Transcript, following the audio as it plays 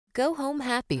Go home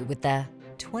happy with the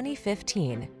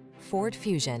 2015 Ford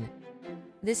Fusion.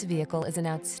 This vehicle is an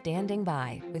outstanding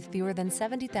buy with fewer than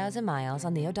 70,000 miles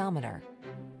on the odometer.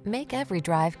 Make every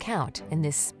drive count in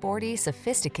this sporty,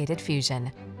 sophisticated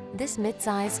Fusion. This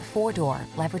midsize four-door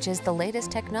leverages the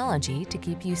latest technology to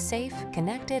keep you safe,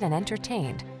 connected, and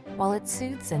entertained, while it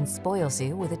suits and spoils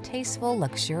you with a tasteful,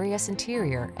 luxurious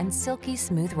interior and silky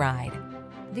smooth ride.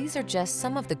 These are just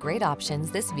some of the great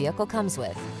options this vehicle comes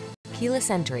with: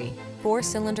 keyless entry,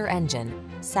 4-cylinder engine,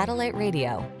 satellite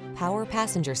radio, power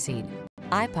passenger seat,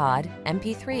 iPod,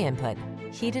 MP3 input,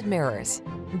 heated mirrors,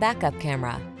 backup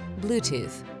camera,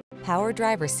 Bluetooth, power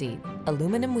driver seat,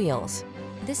 aluminum wheels.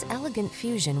 This elegant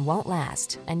Fusion won't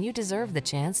last, and you deserve the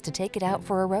chance to take it out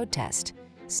for a road test.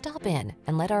 Stop in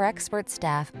and let our expert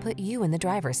staff put you in the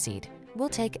driver's seat. We'll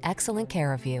take excellent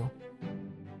care of you.